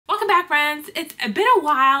back, friends. It's been a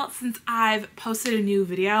while since I've posted a new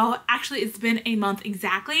video. Actually, it's been a month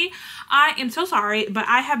exactly. I am so sorry, but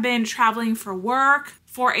I have been traveling for work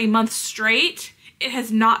for a month straight. It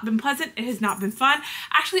has not been pleasant. It has not been fun.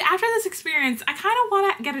 Actually, after this experience, I kind of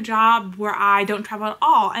want to get a job where I don't travel at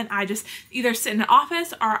all and I just either sit in an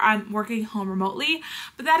office or I'm working home remotely.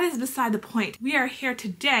 But that is beside the point. We are here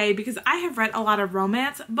today because I have read a lot of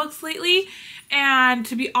romance books lately. And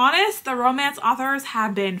to be honest, the romance authors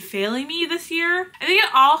have been failing me this year. I think it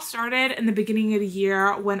all started in the beginning of the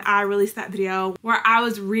year when I released that video where I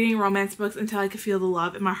was reading romance books until I could feel the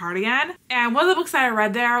love in my heart again. And one of the books that I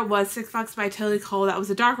read there was 6 Bucks by Tilly Cole. That was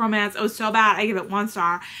a dark romance. It was so bad, I gave it 1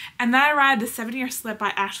 star. And then I read The 7-Year Slip by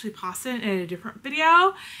Ashley Poston in a different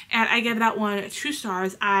video, and I gave that one 2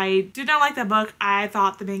 stars. I did not like that book. I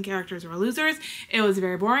thought the main characters were losers. It was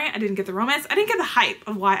very boring. I didn't get the romance. I didn't get the hype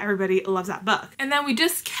of why everybody loves that book. And then we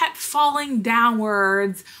just kept falling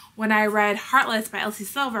downwards. When I read Heartless by Elsie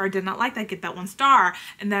Silver, I did not like that, get that 1 star.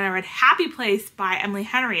 And then I read Happy Place by Emily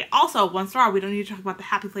Henry, also 1 star. We don't need to talk about the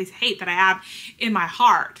Happy Place hate that I have in my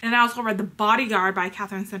heart. And I also read The Bodyguard by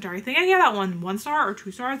Catherine Center. I think I gave that one 1 star or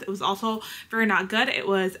 2 stars. It was also very not good. It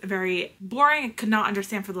was very boring. I could not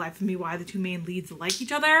understand for the life of me why the 2 main leads like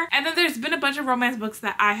each other. And then there's been a bunch of romance books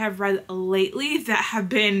that I have read lately that have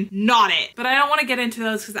been not it. But I don't want to get into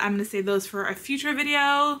those because I'm going to save those for a future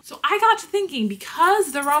video. So I got to thinking,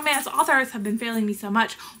 because the romance authors have been failing me so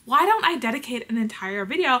much, why don't I dedicate an entire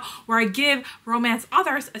video where I give romance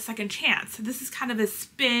authors a second chance? So this is kind of a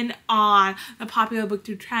spin on the popular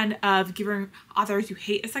booktube trend of giving authors you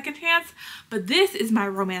hate a second chance, but this is my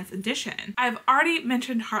romance edition. I've already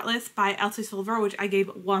mentioned Heartless by Elsie Silver, which I gave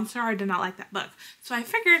 1 star. I did not like that book. So I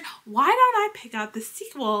figured, why don't I pick out the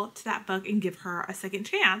sequel to that book and give her a second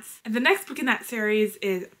chance? And the next book in that series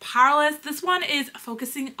is Powerless. This one is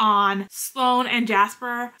focusing on Sloane and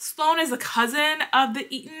Jasper. Sloane is a cousin of the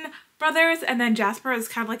Eaton brothers, and then Jasper is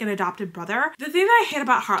kind of like an adopted brother. The thing that I hate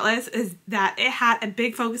about Heartless is that it had a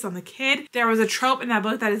big focus on the kid. There was a trope in that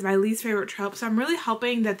book that is my least favorite trope, so I'm really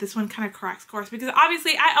hoping that this one kind of corrects course, because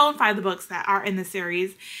obviously I own 5 of the books that are in the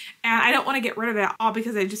series and I don't want to get rid of it all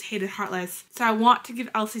because I just hated Heartless. So I want to give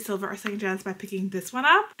Elsie Silver a second chance by picking this one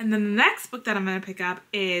up. And then the next book that I'm going to pick up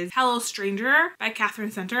is Hello Stranger by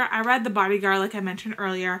Catherine Center. I read The Bodyguard, like I mentioned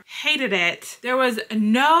earlier, hated it. There was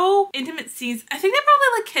no intimate scenes. I think they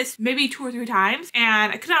probably like kissed maybe 2 or 3 times,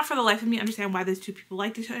 and I could not for the life of me understand why those 2 people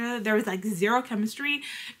liked each other. There was like 0 chemistry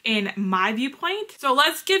in my viewpoint. So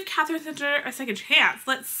let's give Catherine Center a second chance.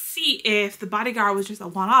 Let's see if The Bodyguard was just a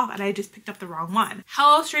one-off and I just picked up the wrong one.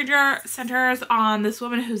 Hello Stranger centers on this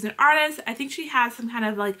woman who's an artist. I think she has some kind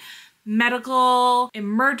of like medical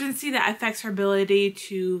emergency that affects her ability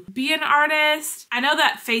to be an artist. I know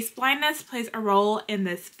that face blindness plays a role in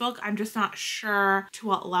this book. I'm just not sure to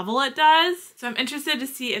what level it does. So I'm interested to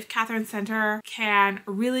see if Catherine Center can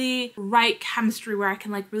really write chemistry where I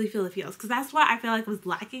can like really feel the feels, because that's what I feel like was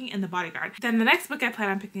lacking in The Bodyguard. Then the next book I plan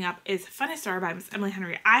on picking up is Funny Story by Miss Emily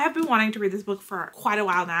Henry. I have been wanting to read this book for quite a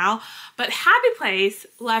while now, but Happy Place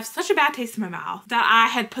left such a bad taste in my mouth that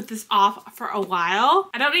I had put this off for a while.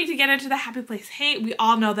 I don't need to get into the Happy Place hate. We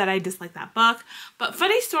all know that I dislike that book. But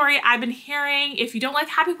Funny Story, I've been hearing if you don't like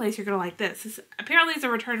Happy Place, you're gonna like this. This apparently is a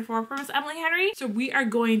return for Miss Emily Henry. So we are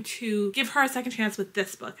going to give her a second chance with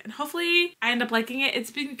this book. And hopefully I end up liking it.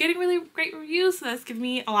 It's been getting really great reviews, so that's giving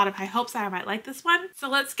me a lot of high hopes that I might like this one. So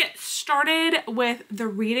let's get started with the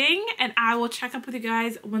reading, and I will check up with you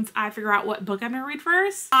guys once I figure out what book I'm gonna read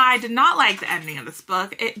first. I did not like the ending of this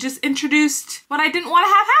book. It just introduced what I didn't want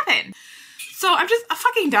to have happen. So I'm just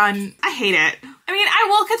fucking done. I hate it. I mean, I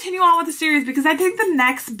will continue on with the series because I think the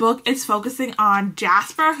next book is focusing on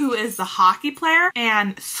Jasper, who is the hockey player,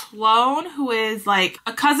 and Sloane, who is like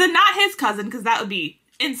a cousin, not his cousin, because that would be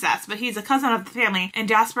incest, but he's a cousin of the family, and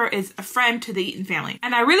Jasper is a friend to the Eaton family.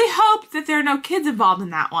 And I really hope that there are no kids involved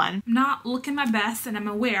in that one. I'm not looking my best, and I'm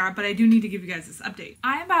aware, but I do need to give you guys this update.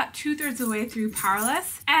 I'm about 2/3 of the way through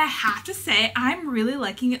Powerless, and I have to say, I'm really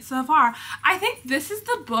liking it so far. I think this is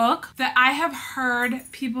the book that I have heard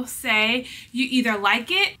people say you either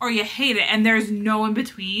like it or you hate it, and there's no in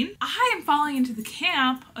between. I am falling into the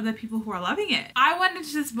camp of the people who are loving it. I went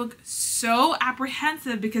into this book so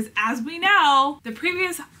apprehensive because, as we know, the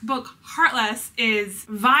previous book, Heartless, is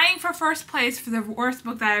vying for first place for the worst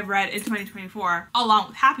book that I've read in 2024, along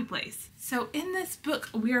with Happy Place. So in this book,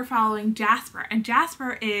 we are following Jasper, and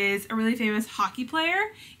Jasper is a really famous hockey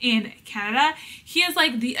player in Canada. He is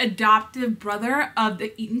like the adoptive brother of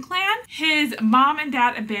the Eaton clan. His mom and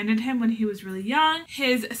dad abandoned him when he was really young.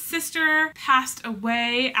 His sister passed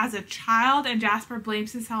away as a child, and Jasper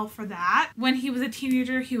blames himself for that. When he was a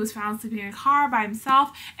teenager, he was found sleeping in a car by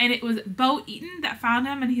himself, and it was Bo Eaton that found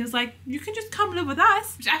him, and he was like, you can just come live with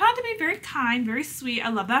us, which I found to be very kind, very sweet. I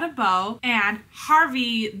love that of Bo. And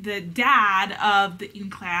Harvey, the dad of the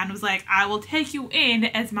Eaton clan, was like, I will take you in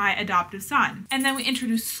as my adoptive son. And then we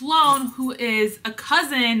introduce Sloane, who is a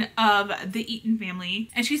cousin of the Eaton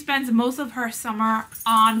family, and she spends most of her summer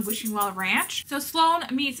on Wishing-Well Ranch. So Sloane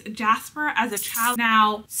meets Jasper as a child.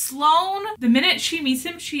 Now, Sloane, the minute she meets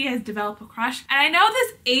him, she has developed a crush. And I know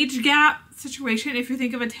this age gap situation, if you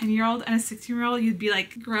think of a 10-year-old and a 16-year-old, you'd be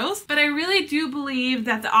like, gross. But I really do believe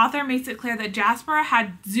that the author makes it clear that Jasper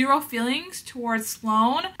had zero feelings towards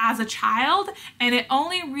Sloane as a child, and it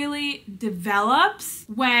only really develops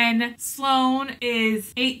when Sloane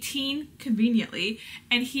is 18, conveniently,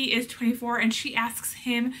 and he is 24, and she asks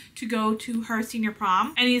him to go to her senior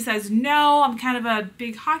prom. And he says, no, I'm kind of a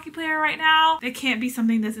big hockey player right now. It can't be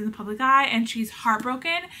something that's in the public eye, and she's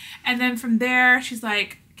heartbroken. And then from there, she's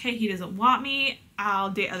like, okay, he doesn't want me, I'll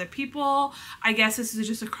date other people. I guess this is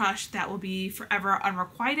just a crush that will be forever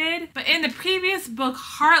unrequited. But in the previous book,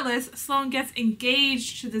 Heartless, Sloane gets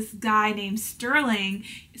engaged to this guy named Sterling.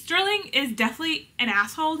 Sterling is definitely an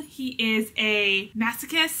asshole. He is a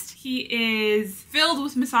masochist. He is filled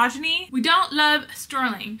with misogyny. We don't love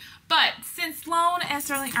Sterling. But since Sloane and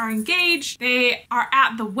Sterling are engaged, they are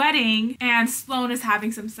at the wedding, and Sloane is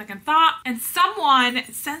having some second thought, and someone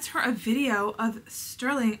sends her a video of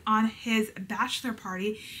Sterling on his bachelor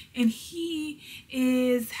party, and he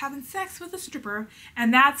is having sex with a stripper.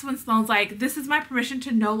 And that's when Sloane's like, this is my permission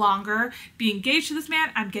to no longer be engaged to this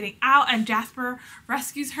man. I'm getting out. And Jasper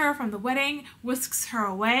rescues her from the wedding, whisks her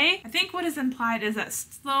away. I think what is implied is that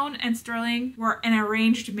Sloane and Sterling were an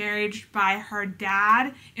arranged marriage by her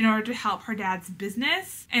dad in order to help her dad's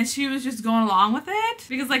business, and she was just going along with it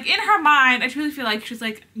because, like, in her mind, I truly feel like she's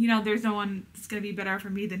like, you know, there's no one that's gonna be better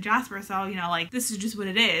for me than Jasper, so, you know, like, this is just what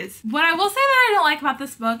it is. What I will say that I don't like about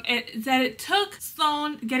this book is that it took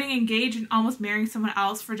Sloane getting engaged and almost marrying someone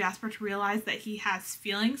else for Jasper to realize that he has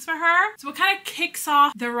feelings for her. So what kind of kicks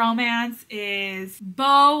off the romance is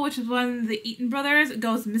Bo, which is one of the Eaton brothers,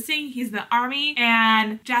 goes missing. He's in the army,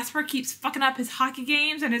 and Jasper keeps fucking up his hockey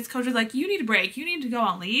games, and his coach is like, you need a break, you need to go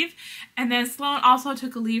on leave. And then Sloane also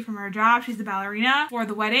took a leave from her job. She's a ballerina for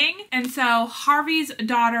the wedding. And so Harvey's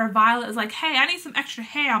daughter, Violet, is like, hey, I need some extra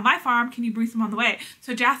hay on my farm. Can you bring some on the way?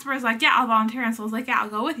 So Jasper is like, yeah, I'll volunteer. And Sloane's like, yeah, I'll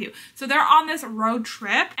go with you. So they're on this road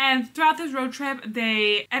trip. And throughout this road trip,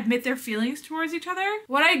 they admit their feelings towards each other.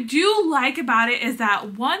 What I do like about it is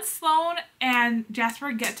that once Sloane and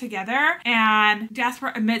Jasper get together and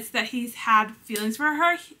Jasper admits that he's had feelings for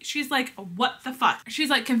her, she's like, what the fuck? She's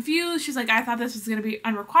like confused. She's like, I thought this was gonna be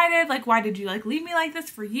unrequited. Like, why did you like leave me like this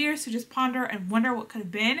for years to just ponder and wonder what could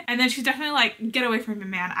have been? And then she's definitely like, get away from me,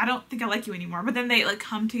 man. I don't think I like you anymore. But then they like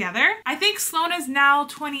come together. I think Sloane is now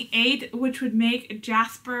 28, which would make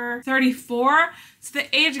Jasper 34. So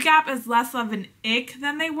the age gap is less of an ick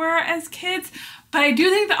than they were as kids. But I do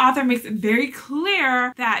think the author makes it very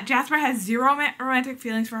clear that Jasper has zero romantic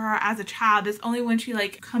feelings for her as a child. It's only when she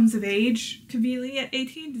like comes of age, conveniently at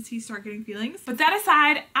 18, does he start getting feelings. But that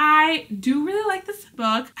aside, I do really like this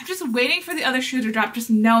book. I'm just waiting for the other shoe to drop, just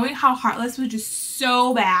knowing how Heartless was just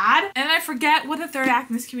so bad. And then I forget what the third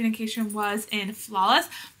act miscommunication was in Flawless,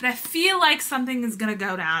 but I feel like something is gonna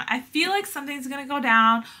go down. I feel like something's gonna go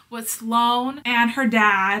down with Sloane and her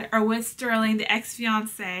dad, or with Sterling, the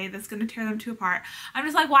ex-fiance, that's gonna tear them two apart. I'm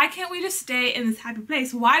just like, why can't we just stay in this happy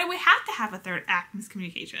place? Why do we have to have a third act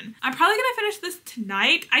miscommunication? I'm probably gonna finish this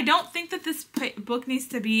tonight. I don't think that this book needs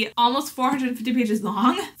to be almost 450 pages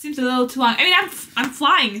long. It seems a little too long. I mean, I'm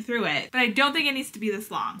flying through it, but I don't think it needs to be this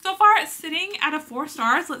long. So far, it's sitting at a 4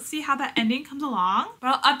 stars. Let's see how that ending comes along.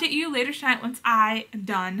 But I'll update you later tonight once I am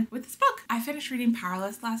done with this book. I finished reading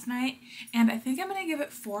Powerless last night, and I think I'm gonna give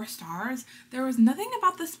it 4 stars. There was nothing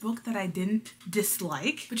about this book that I didn't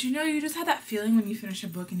dislike, but you know, you just had that feeling when you finish a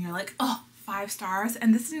book and you're like, oh, 5 stars,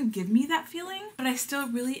 and this didn't give me that feeling, but I still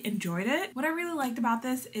really enjoyed it. What I really liked about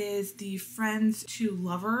this is the friends to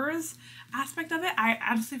lovers aspect of it. I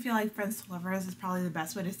honestly feel like friends to lovers is probably the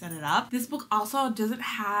best way to set it up. This book also doesn't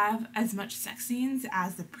have as much sex scenes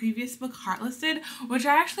as the previous book, Heartless, did, which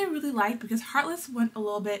I actually really liked because Heartless went a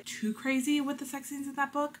little bit too crazy with the sex scenes in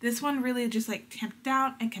that book. This one really just like tamped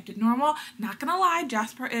down and kept it normal. Not gonna lie,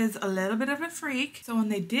 Jasper is a little bit of a freak, so when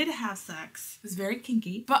they did have sex, it was very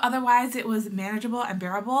kinky, but otherwise it was was manageable and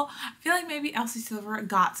bearable. I feel like maybe Elsie Silver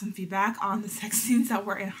got some feedback on the sex scenes that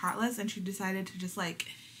were in Heartless and she decided to just like,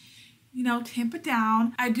 you know, tamp it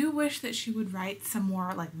down. I do wish that she would write some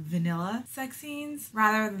more like vanilla sex scenes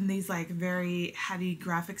rather than these like very heavy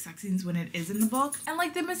graphic sex scenes when it is in the book. And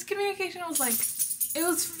like the miscommunication was like, it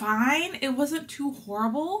was fine. It wasn't too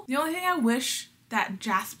horrible. The only thing I wish that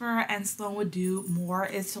Jasper and Sloane would do more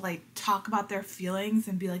is to like talk about their feelings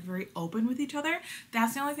and be like very open with each other.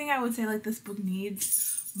 That's the only thing I would say like this book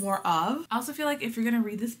needs more of. I also feel like if you're gonna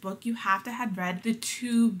read this book, you have to have read the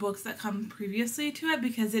 2 books that come previously to it,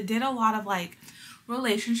 because it did a lot of like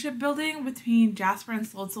relationship building between Jasper and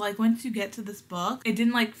Sloane. So like once you get to this book, it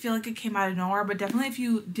didn't like feel like it came out of nowhere, but definitely if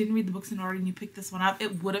you didn't read the books in order and you picked this one up,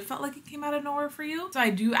 it would have felt like it came out of nowhere for you. So I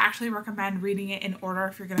do actually recommend reading it in order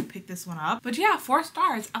if you're gonna pick this one up. But yeah, 4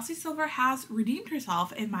 stars. Elsie Silver has redeemed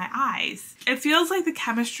herself in my eyes. It feels like the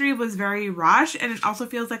chemistry was very rushed, and it also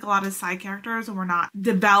feels like a lot of side characters were not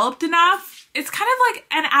developed enough. It's kind of like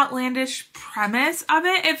an outlandish premise of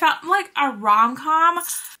it. It felt like a rom-com,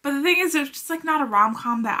 but the thing is, it's just like not a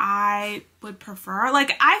rom-com that I would prefer.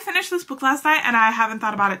 Like, I finished this book last night and I haven't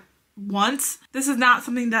thought about it once. This is not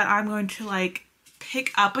something that I'm going to like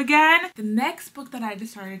pick up again. The next book that I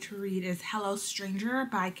decided to read is Hello Stranger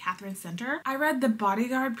by Catherine Center. I read The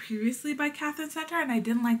Bodyguard previously by Catherine Center and I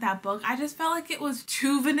didn't like that book. I just felt like it was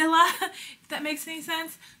too vanilla, if that makes any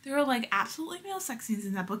sense. There were like absolutely no sex scenes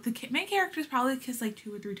in that book. The main characters probably kissed like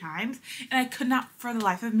 2 or 3 times and I could not for the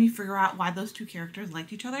life of me figure out why those 2 characters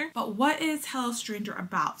liked each other. But what is Hello Stranger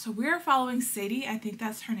about? So we're following Sadie, I think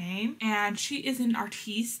that's her name, and she is an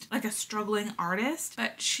artiste, like a struggling artist,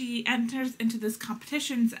 but she enters into this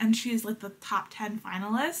competitions and she is like the top 10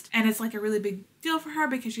 finalist, and it's like a really big deal for her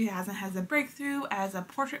because she hasn't had a breakthrough as a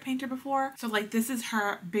portrait painter before. So like this is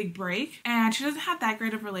her big break, and she doesn't have that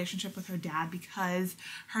great of a relationship with her dad because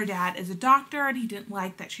her dad is a doctor and he didn't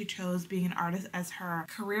like that she chose being an artist as her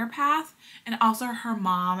career path. And also her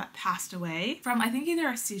mom passed away from I think either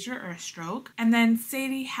a seizure or a stroke. And then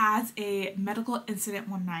Sadie has a medical incident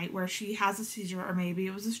one night where she has a seizure, or maybe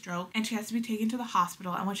it was a stroke, and she has to be taken to the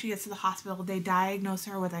hospital. And when she gets to the hospital, they diagnose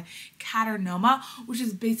her with a caternoma, which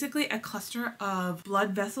is basically a cluster of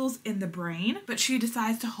blood vessels in the brain. But she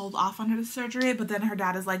decides to hold off on her surgery, but then her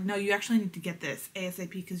dad is like, no, you actually need to get this ASAP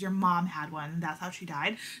because your mom had one and that's how she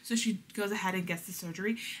died. So she goes ahead and gets the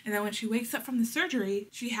surgery, and then when she wakes up from the surgery,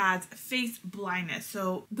 she has face blindness.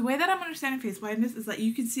 So the way that I'm understanding face blindness is that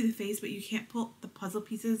you can see the face, but you can't put the puzzle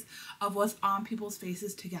pieces of what's on people's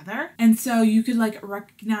faces together. And so you could like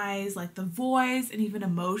recognize like the voice and even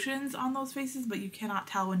emotions on those faces, but you cannot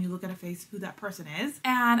tell when you look at a face who that person is.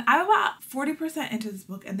 And I'm about 40% into this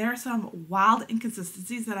book, and there are some wild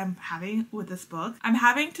inconsistencies that I'm having with this book. I'm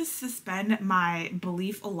having to suspend my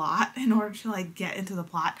belief a lot in order to like get into the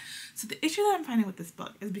plot. So the issue that I'm finding with this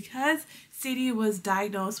book is because Sadie was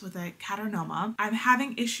diagnosed with a caternoma, I'm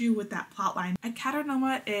having issue with that plot line. A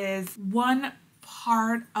caternoma is one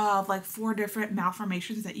part of like 4 different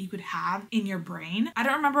malformations that you could have in your brain. I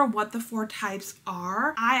don't remember what the 4 types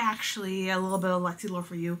are. I actually, a little bit of Lexi lore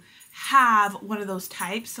for you, have one of those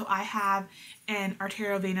types. So I have an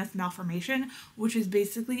arteriovenous malformation, which is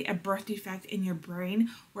basically a birth defect in your brain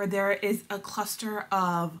where there is a cluster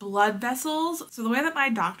of blood vessels. So the way that my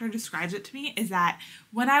doctor describes it to me is that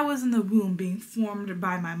when I was in the womb being formed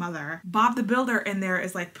by my mother, Bob the Builder in there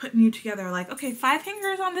is like putting you together like, okay, 5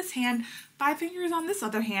 fingers on this hand, 5 fingers on this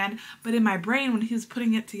other hand. But in my brain, when he was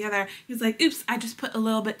putting it together, he was like, oops, I just put a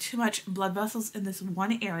little bit too much blood vessels in this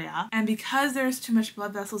one area. And because there's too much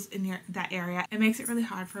blood vessels in that area, it makes it really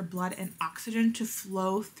hard for blood and oxygen to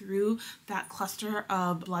flow through that cluster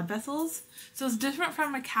of blood vessels. So it's different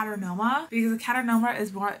from a caternoma, because a caternoma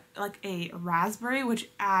is more like a raspberry, which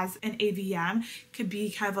as an AVM could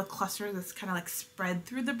be kind of a cluster that's kind of like spread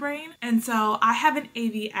through the brain. And so I have an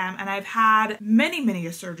AVM, and I've had many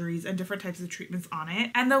surgeries and different types of treatments on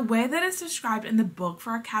it. And the way that it's described in the book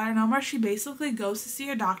for a caternoma, she basically goes to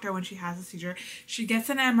see a doctor when she has a seizure. She gets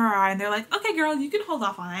an MRI and they're like, okay girl, you can hold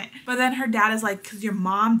off on it. But then her dad is like, because your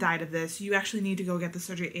mom died of this, you actually need to go get the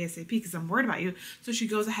surgery ASAP because I'm worried about you. So she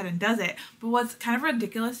goes ahead and does it. But what's kind of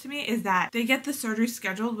ridiculous to me is that they get the surgery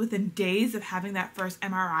scheduled within days of having that first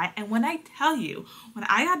MRI. And when I tell you, when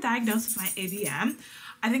I got diagnosed with my AVM,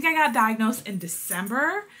 I think I got diagnosed in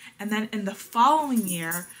December, and then in the following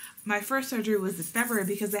year, my first surgery was in February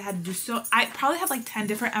because they had to do so. I probably had like 10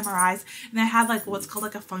 different MRIs, and I had like what's called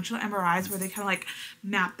like a functional MRIs where they kind of like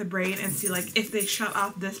map the brain and see like if they shut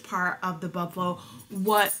off this part of the blood flow,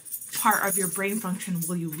 what part of your brain function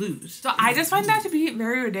will you lose? So I just find that to be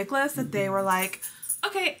very ridiculous that they were like,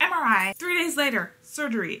 okay, MRI, 3 days later,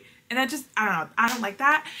 surgery. And that just, I don't know, I don't like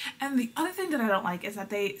that. And the other thing that I don't like is that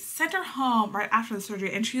they sent her home right after the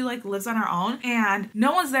surgery and she like lives on her own and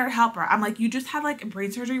no one's there to help her. I'm like, you just had like a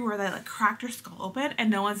brain surgery where they like cracked her skull open and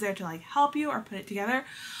no one's there to like help you or put it together.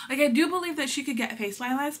 Like I do believe that she could get face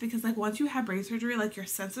blindness because like once you have brain surgery, like your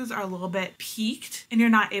senses are a little bit peaked and you're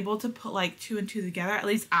not able to put like 2 and 2 together. At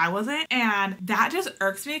least I wasn't. And that just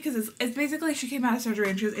irks me because it's basically she came out of surgery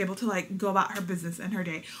and she was able to like go about her business and her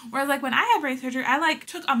day. Whereas like when I had brain surgery, I like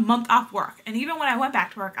took a month off work. And even when I went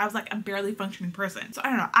back to work, I was like a barely functioning person. So I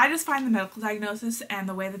don't know. I just find the medical diagnosis and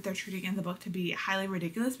the way that they're treating in the book to be highly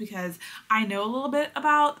ridiculous because I know a little bit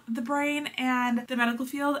about the brain and the medical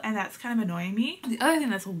field and that's kind of annoying me. The other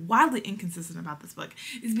thing that's wildly inconsistent about this book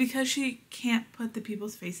is because she can't put the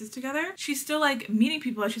people's faces together. She's still like meeting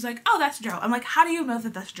people and she's like, oh, that's Joe. I'm like, how do you know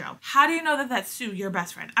that that's Joe? How do you know that that's Sue, your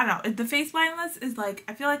best friend? I don't know. The face blindness is like,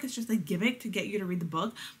 I feel like it's just a gimmick to get you to read the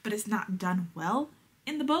book, but it's not done well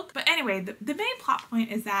in the book. But anyway, the main plot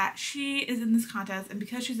point is that she is in this contest and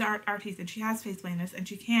because she's an artiste and she has face blindness and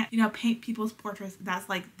she can't, you know, paint people's portraits. That's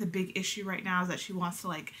like the big issue right now is that she wants to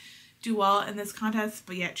like do well in this contest,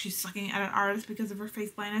 but yet she's sucking at an artist because of her face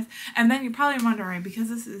blindness. And then you're probably wondering, because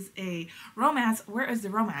this is a romance, where is the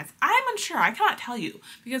romance? I'm unsure. I cannot tell you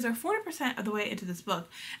because they're 40% of the way into this book.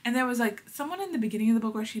 And there was like someone in the beginning of the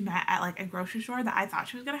book where she met at like a grocery store that I thought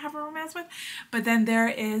she was going to have a romance with. But then there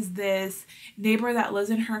is this neighbor that lives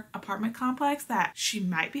in her apartment complex that she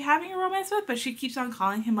might be having a romance with, but she keeps on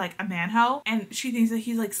calling him like a manho. And she thinks that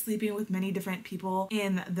he's like sleeping with many different people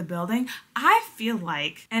in the building. I feel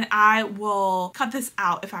like, and I will cut this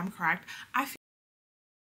out if I'm correct, I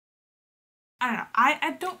don't know.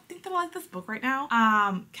 I don't think that I like this book right now.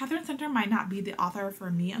 Catherine Center might not be the author for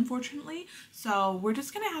me, unfortunately. So we're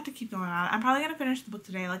just gonna have to keep going on. I'm probably gonna finish the book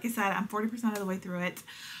today. Like I said, I'm 40% of the way through it.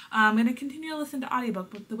 I'm gonna continue to listen to audiobook,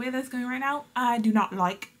 but the way that's going right now, I do not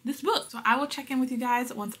like this book. So I will check in with you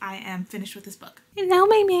guys once I am finished with this book. Hello,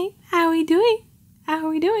 Mimi. How are we doing? How are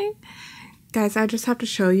we doing? Guys, I just have to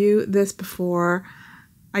show you this before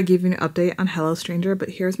I give you an update on Hello Stranger,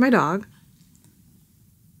 but here's my dog.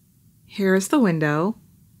 Here's the window.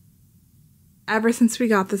 Ever since we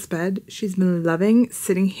got this bed, she's been loving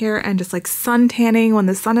sitting here and just like sun tanning when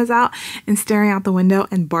the sun is out and staring out the window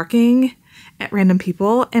and barking at random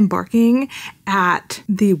people and barking at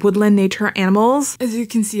the woodland nature animals. As you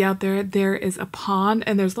can see out there, there is a pond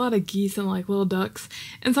and there's a lot of geese and like little ducks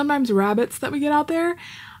and sometimes rabbits that we get out there.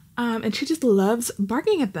 And she just loves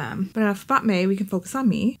barking at them. But enough about May, we can focus on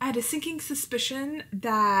me. I had a sinking suspicion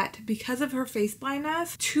that because of her face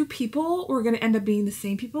blindness, 2 people were going to end up being the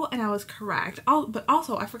same people, and I was correct. But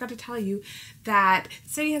also, I forgot to tell you that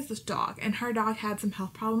Sadie has this dog, and her dog had some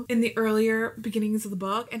health problems in the earlier beginnings of the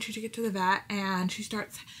book, and she took it to the vet, and she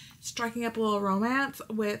starts striking up a little romance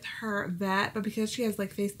with her vet, but because she has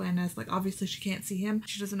like face blindness, like obviously she can't see him,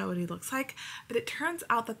 she doesn't know what he looks like. But it turns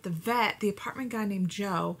out that the vet, the apartment guy named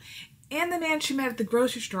Joe, and the man she met at the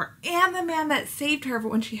grocery store, and the man that saved her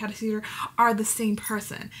when she had a seizure are the same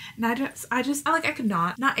person. And I could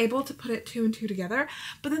not able to put it 2 and 2 together.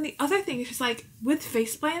 But then the other thing is just like with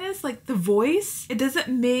face blindness, like the voice, it doesn't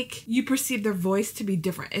make you perceive their voice to be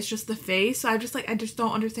different. It's just the face. So I just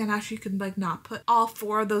don't understand how she could like not put all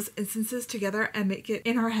 4 of those instances together and make it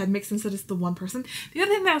in her head make sense that it's the one person. The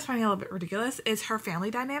other thing that I was finding a little bit ridiculous is her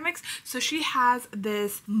family dynamics. So she has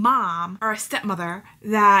this mom or a stepmother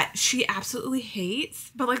that she absolutely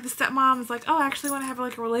hates, but like the stepmom is like, oh, I actually want to have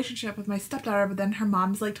like a relationship with my stepdaughter, but then her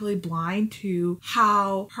mom's like totally blind to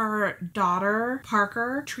how her daughter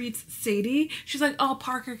Parker treats Sadie. She's like, oh,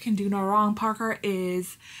 Parker can do no wrong, Parker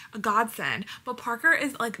is a godsend. But Parker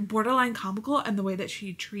is like borderline comical in the way that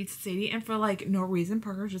she treats Sadie, and for like no reason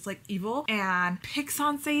Parker's just like evil and picks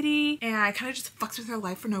on Sadie and kind of just fucks with her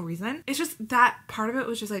life for no reason. It's just that part of it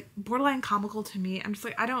was just like borderline comical to me. I'm just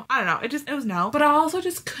like, I don't know, it was no. But I also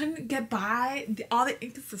just couldn't get by all the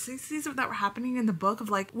inconsistencies that were happening in the book of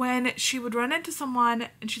like when she would run into someone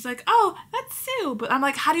and she's like, oh, that's Sue, but I'm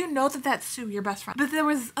like, how do you know that that's Sue, your best friend? But there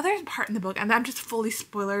was other part in the book, and I'm just fully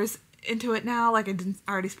spoilers into it now, like I didn't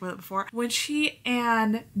already spoil it before. When she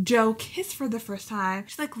and Joe kiss for the first time,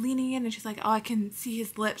 she's like leaning in and she's like, oh, I can see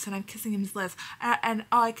his lips and I'm kissing his lips, and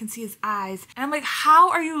oh, I can see his eyes. And I'm like, how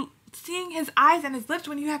are you seeing his eyes and his lips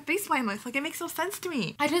when you have face blindness? Like, it makes no sense to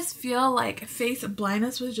me. I just feel like face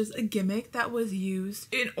blindness was just a gimmick that was used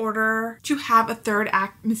in order to have a third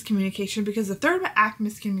act miscommunication, because the third act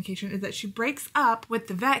miscommunication is that she breaks up with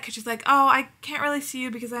the vet because she's like, oh, I can't really see you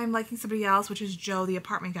because I'm liking somebody else, which is Joe, the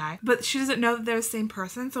apartment guy. But she doesn't know that they're the same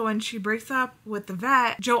person. So when she breaks up with the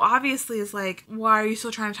vet, Joe obviously is like, why are you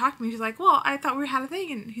still trying to talk to me? She's like, well, I thought we had a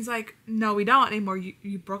thing. And he's like, no, we don't anymore.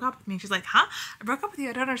 You broke up with me. And she's like, huh? I broke up with you?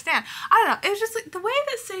 I don't understand. again, I don't know. It was just like the way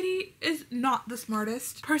that Sadie is not the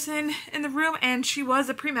smartest person in the room, and she was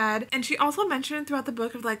a pre-med, and she also mentioned throughout the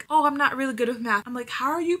book of like, oh, I'm not really good with math. I'm like, how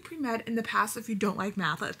are you pre-med in the past if you don't like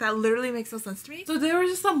math? Like, that literally makes no sense to me. So there were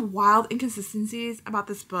just some wild inconsistencies about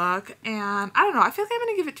this book, and I don't know, I feel like I'm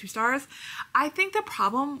gonna give it 2 stars. I think the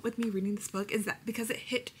problem with me reading this book is that because it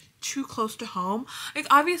hit too close to home. Like,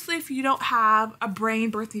 obviously, if you don't have a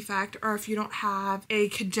brain birth defect or if you don't have a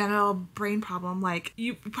congenital brain problem, like,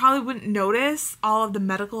 you probably wouldn't notice all of the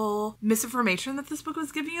medical misinformation that this book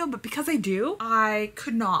was giving you, but because I do, I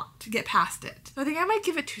could not get past it. So I think I might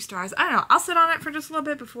give it 2 stars. I don't know, I'll sit on it for just a little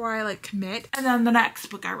bit before I like commit. And then the next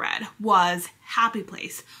book I read was Happy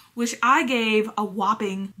Place, which I gave a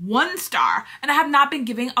whopping 1 star. And I have not been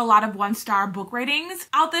giving a lot of 1-star book ratings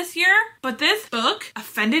out this year, but this book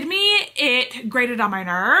offended me. It grated on my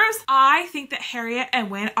nerves. I think that Harriet and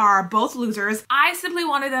Wynne are both losers. I simply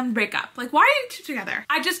wanted them to break up. Like, why are you 2 together?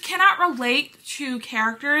 I just cannot relate to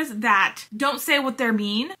characters that don't say what they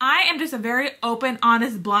mean. I am just a very open,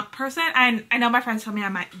 honest, blunt person. And I know my friends tell me I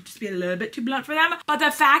might just be a little bit too blunt for them, but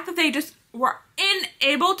the fact that they just were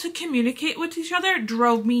unable to communicate with each other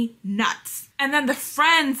drove me nuts. And then the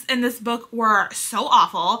friends in this book were so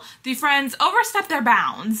awful. The friends overstepped their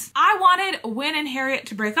bounds. I wanted Wynne and Harriet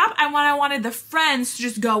to break up, and I wanted the friends to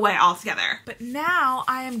just go away altogether. But now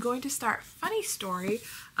I am going to start Funny Story.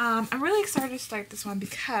 I'm really excited to start this one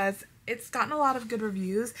because it's gotten a lot of good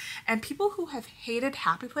reviews, and people who have hated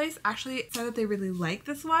Happy Place actually said that they really like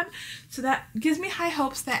this one. So that gives me high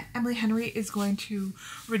hopes that Emily Henry is going to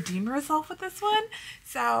redeem herself with this one.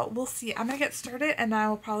 So we'll see. I'm gonna get started and I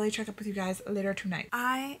will probably check up with you guys later tonight.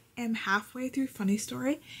 I am halfway through Funny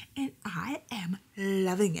Story and I am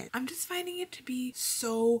loving it. I'm just finding it to be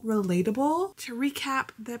so relatable. To recap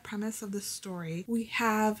the premise of the story, we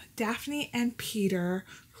have Daphne and Peter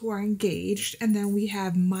who are engaged, and then we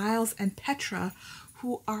have Miles and Petra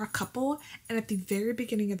who are a couple. And at the very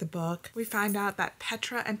beginning of the book, we find out that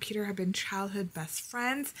Petra and Peter have been childhood best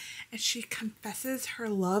friends, and she confesses her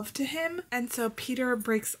love to him. And so Peter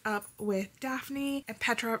breaks up with Daphne and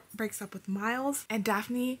Petra breaks up with Miles, and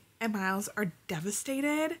Daphne and Miles are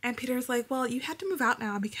devastated. And Peter's like, well, you have to move out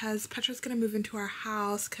now because Petra's gonna move into our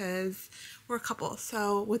house because we're a couple.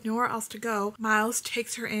 So with nowhere else to go, Miles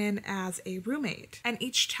takes her in as a roommate. And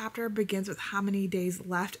each chapter begins with how many days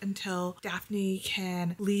left until Daphne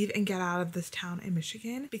can leave and get out of this town in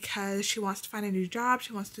Michigan because she wants to find a new job,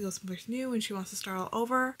 she wants to go someplace new, and she wants to start all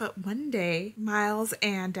over. But one day, Miles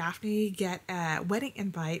and Daphne get a wedding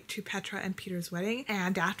invite to Petra and Peter's wedding,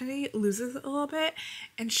 and Daphne loses it a little bit,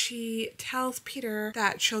 and she tells Peter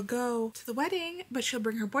that she'll go to the wedding, but she'll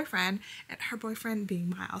bring her boyfriend, and her boyfriend being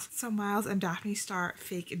Miles. So Miles and Daphne start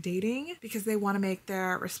fake dating because they want to make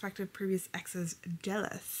their respective previous exes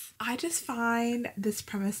jealous. I just find this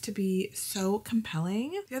premise to be so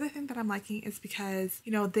compelling. The other thing that I'm liking is because,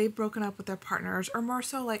 you know, they've broken up with their partners, or more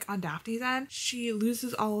so like on Daphne's end, she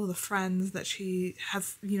loses all of the friends that she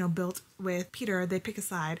has, you know, built with Peter. They pick a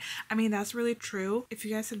side. I mean, that's really true. If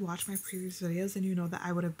you guys had watched my previous videos, then you know that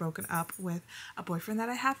I would have broken up with a boyfriend that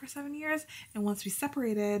I had for 7 years, and once we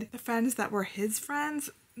separated, the friends that were his friends,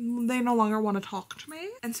 they no longer want to talk to me.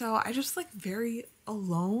 And so I just like very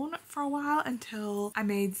alone for a while until I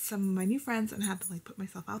made some of my new friends and had to like put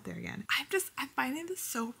myself out there again. I'm finding this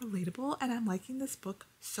so relatable, and I'm liking this book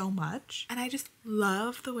so much. And I just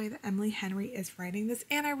love the way that Emily Henry is writing this,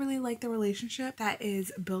 and I really like the relationship that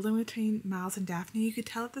is building between Miles and Daphne. You could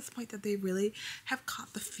tell at this point that they really have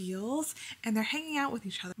caught the feels and they're hanging out with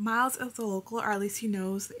each other. Miles is a local, or at least he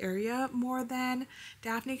knows the area more than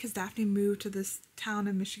Daphne, because Daphne moved to this town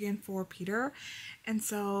in Michigan for Peter. And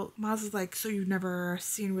so Miles is like, so you've never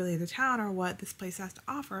seen really the town or what this place has to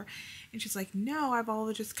offer? And she's like, no, I've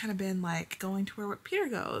always just kind of been like going to where Peter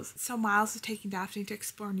goes. So Miles is taking Daphne to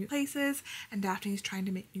explore new places, and Daphne is trying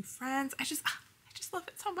to make new friends. I just love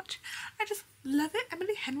it so much. I just love it.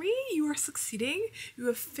 Emily Henry, you are succeeding. You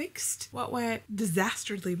have fixed what went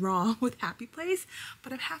disastrously wrong with Happy Place.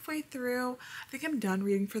 But I'm halfway through. I think I'm done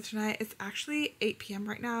reading for tonight. It's actually 8 p.m.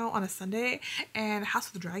 right now on a Sunday, and House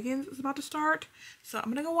of the Dragons is about to start. So I'm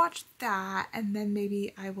gonna go watch that, and then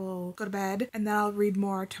maybe I will go to bed, and then I'll read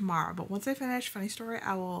more tomorrow. But once I finish Funny Story,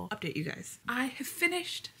 I will update you guys. I have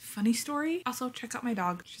finished Funny Story. Also, check out my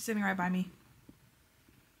dog. She's sitting right by me.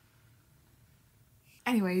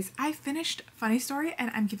 Anyways, I finished Funny Story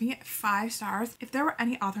and I'm giving it 5 stars. If there were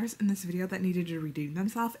any authors in this video that needed to redeem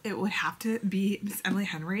themselves, it would have to be Miss Emily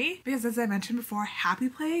Henry, because as I mentioned before, Happy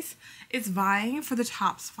Place is vying for the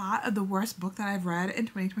top spot of the worst book that I've read in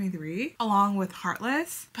 2023, along with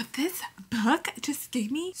Heartless. But this book just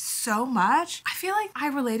gave me so much. I feel like I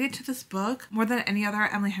related to this book more than any other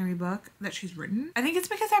Emily Henry book that she's written. I think it's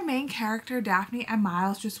because our main character, Daphne and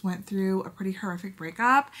Miles, just went through a pretty horrific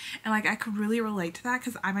breakup, and like I could really relate to that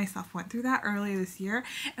because I myself went through that earlier this year.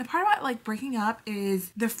 And part about like breaking up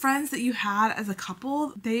is the friends that you had as a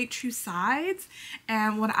couple, they choose sides.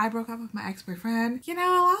 And when I broke up with my ex-boyfriend, you know,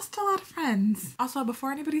 I lost a lot of friends. Also,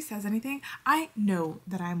 before anybody says anything, I know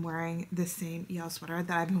that I'm wearing this same yellow sweater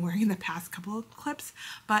that I've been wearing in the past couple of clips,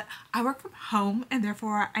 but I work from home and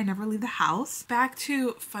therefore I never leave the house. Back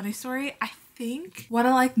to Funny Story, I think what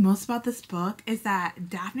I like most about this book is that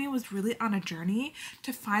Daphne was really on a journey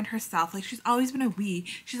to find herself. Like, she's always been a we.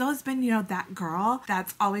 She's always been, you know, that girl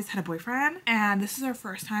that's always had a boyfriend, and this is her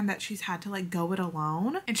first time that she's had to like go it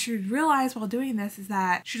alone. And she realized while doing this is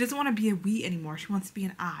that she doesn't want to be a we anymore. She wants to be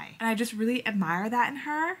an I. And I just really admire that in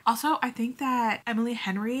her. Also, I think that Emily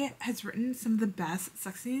Henry has written some of the best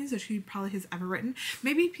sex scenes that she probably has ever written.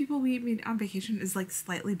 Maybe People We Meet on Vacation is like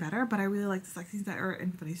slightly better, but I really like the sex scenes that are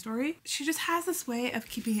in Funny Story. She just has this way of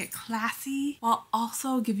keeping it classy while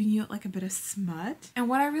also giving you like a bit of smut. And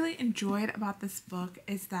what I really enjoyed about this book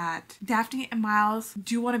is that Daphne and Miles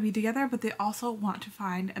do want to be together, but they also want to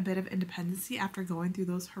find a bit of independency after going through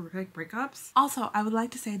those horrific breakups. Also, I would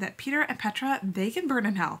like to say that Peter and Petra, they can burn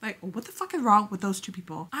in hell. Like, what the fuck is wrong with those two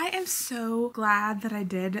people? I am so glad that I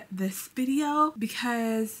did this video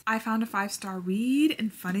because I found a 5-star read in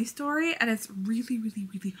Funny Story, and it's really, really,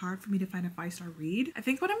 really hard for me to find a 5-star read. I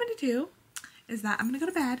think what I'm gonna do is that I'm gonna go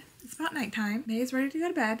to bed. It's about nighttime. May is ready to go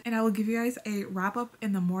to bed, and I will give you guys a wrap up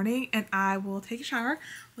in the morning, and I will take a shower,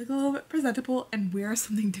 look a little bit presentable, and wear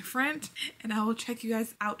something different, and I will check you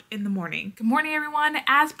guys out in the morning. Good morning, everyone.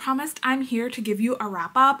 As promised, I'm here to give you a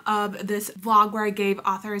wrap up of this vlog where I gave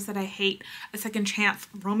Authors That I Hate a Second Chance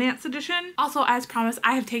romance edition. Also, as promised,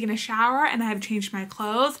 I have taken a shower and I have changed my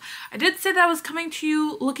clothes. I did say that I was coming to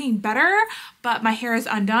you looking better, but my hair is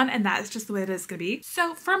undone, and that is just the way it is gonna be.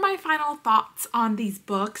 So for my final thoughts on these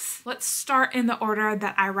books, let's start in the order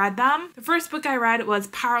that I read them. The first book I read was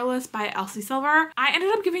Powerless by Elsie Silver. I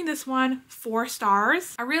ended up giving this one 4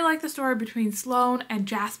 stars. I really like the story between Sloane and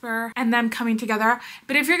Jasper and them coming together.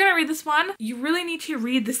 But if you're gonna read this one, you really need to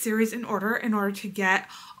read the series in order to get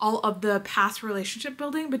all of the past relationship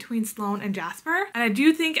building between Sloane and Jasper. And I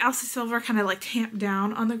do think Elsie Silver kind of like tamped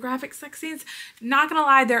down on the graphic sex scenes. Not gonna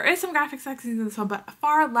lie, there is some graphic sex scenes in this one, but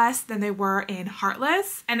far less than they were in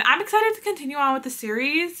Heartless. And I'm excited to continue on with the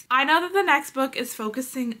series. I know that the next book is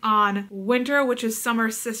focusing on Winter, which is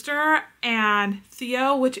Summer's sister, and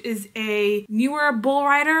Theo, which is a newer bull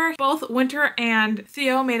rider. Both Winter and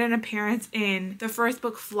Theo made an appearance in the first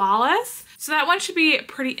book, Flawless. So that one should be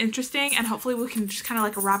pretty interesting, and hopefully we can just kind of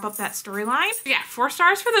like wrap up that storyline. Yeah, 4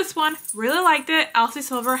 stars for this one. Really liked it. Elsie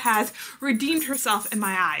Silver has redeemed herself in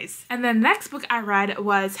my eyes. And then the next book I read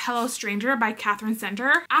was Hello Stranger by Catherine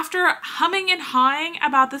Center. After humming and hawing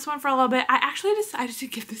about this one for a little bit, I actually decided to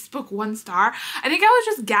give this book 1 star. I think I was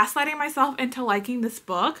just gaslighting myself into liking this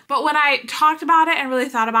book, but when I talked about it and really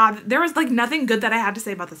thought about it, there was like nothing good that I had to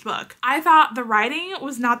say about this book. I thought the writing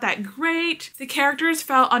was not that great. The characters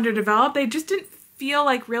felt underdeveloped. They just didn't feel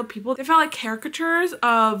like real people. They felt like caricatures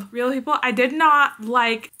of real people. I did not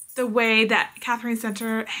like the way that Catherine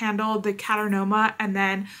Center handled the caternoma and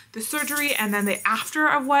then the surgery and then the after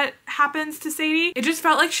of what happens to Sadie. It just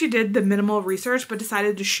felt like she did the minimal research but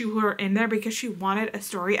decided to shoe her in there because she wanted a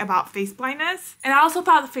story about face blindness. And I also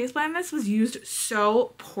thought the face blindness was used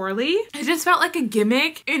so poorly. It just felt like a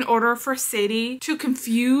gimmick in order for Sadie to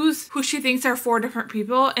confuse who she thinks are 4 different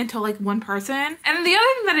people into like one person. And the other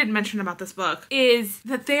thing that I didn't mention about this book is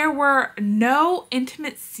that there were no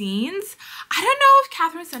intimate scenes. I don't know if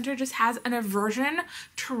Catherine Center just has an aversion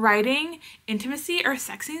to writing intimacy or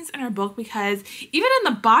sex scenes in her book, because even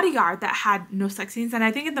in The Bodyguard that had no sex scenes, and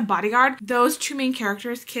I think in The Bodyguard those 2 main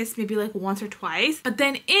characters kissed maybe like once or twice, but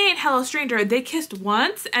then in Hello Stranger they kissed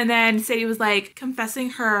once, and then Sadie was like confessing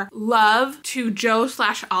her love to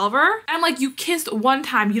Joe/Oliver, and I'm like, you kissed 1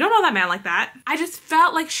 time, you don't know that man like that. I just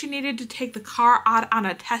felt like she needed to take the car out on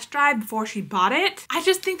a test drive before she bought it. I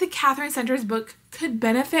just think that Catherine Center's book could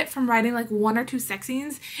benefit from writing like 1 or 2 sex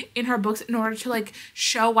scenes in her books in order to like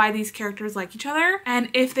show why these characters like each other and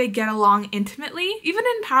if they get along intimately. Even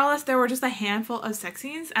in Powerless, there were just a handful of sex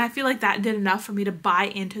scenes, and I feel like that did enough for me to buy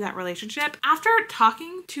into that relationship. After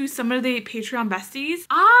talking to some of the Patreon besties,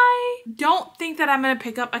 I don't think that I'm gonna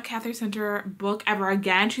pick up a Catherine Center book ever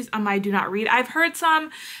again. She's on my do not read. I've heard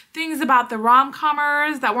some things about the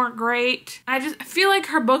rom-commers that weren't great. I just feel like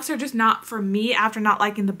her books are just not for me after not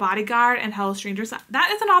liking The Bodyguard and Hello Strangers.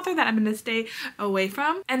 That is an author that I'm gonna stay away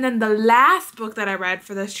from. And then the last book that I read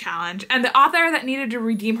for this challenge, and the author that needed to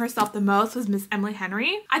redeem herself the most, was Miss Emily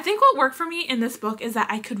Henry. I think what worked for me in this book is that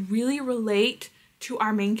I could really relate to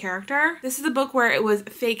our main character. This is a book where it was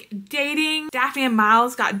fake dating. Daphne and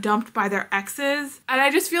Miles got dumped by their exes, and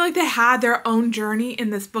I just feel like they had their own journey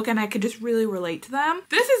in this book and I could just really relate to them.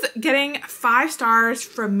 This is getting 5 stars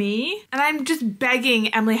from me, and I'm just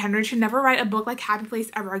begging Emily Henry to never write a book like Happy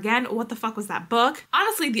Place ever again. What the fuck was that book?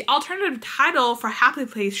 Honestly, the alternative title for Happy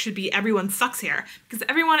Place should be Everyone Sucks Here, because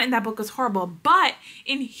everyone in that book was horrible. But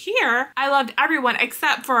in here, I loved everyone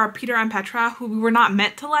except for Peter and Petra, who we were not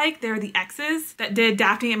meant to like. They're the exes that did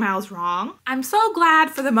Daphne and Miles wrong. I'm so glad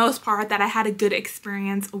for the most part that I had a good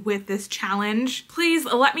experience with this challenge. Please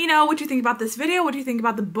let me know what you think about this video, what you think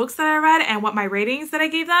about the books that I read, and what my ratings that I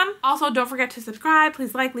gave them. Also, don't forget to subscribe.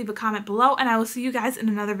 Please like, leave a comment below, and I will see you guys in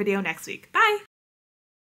another video next week. Bye!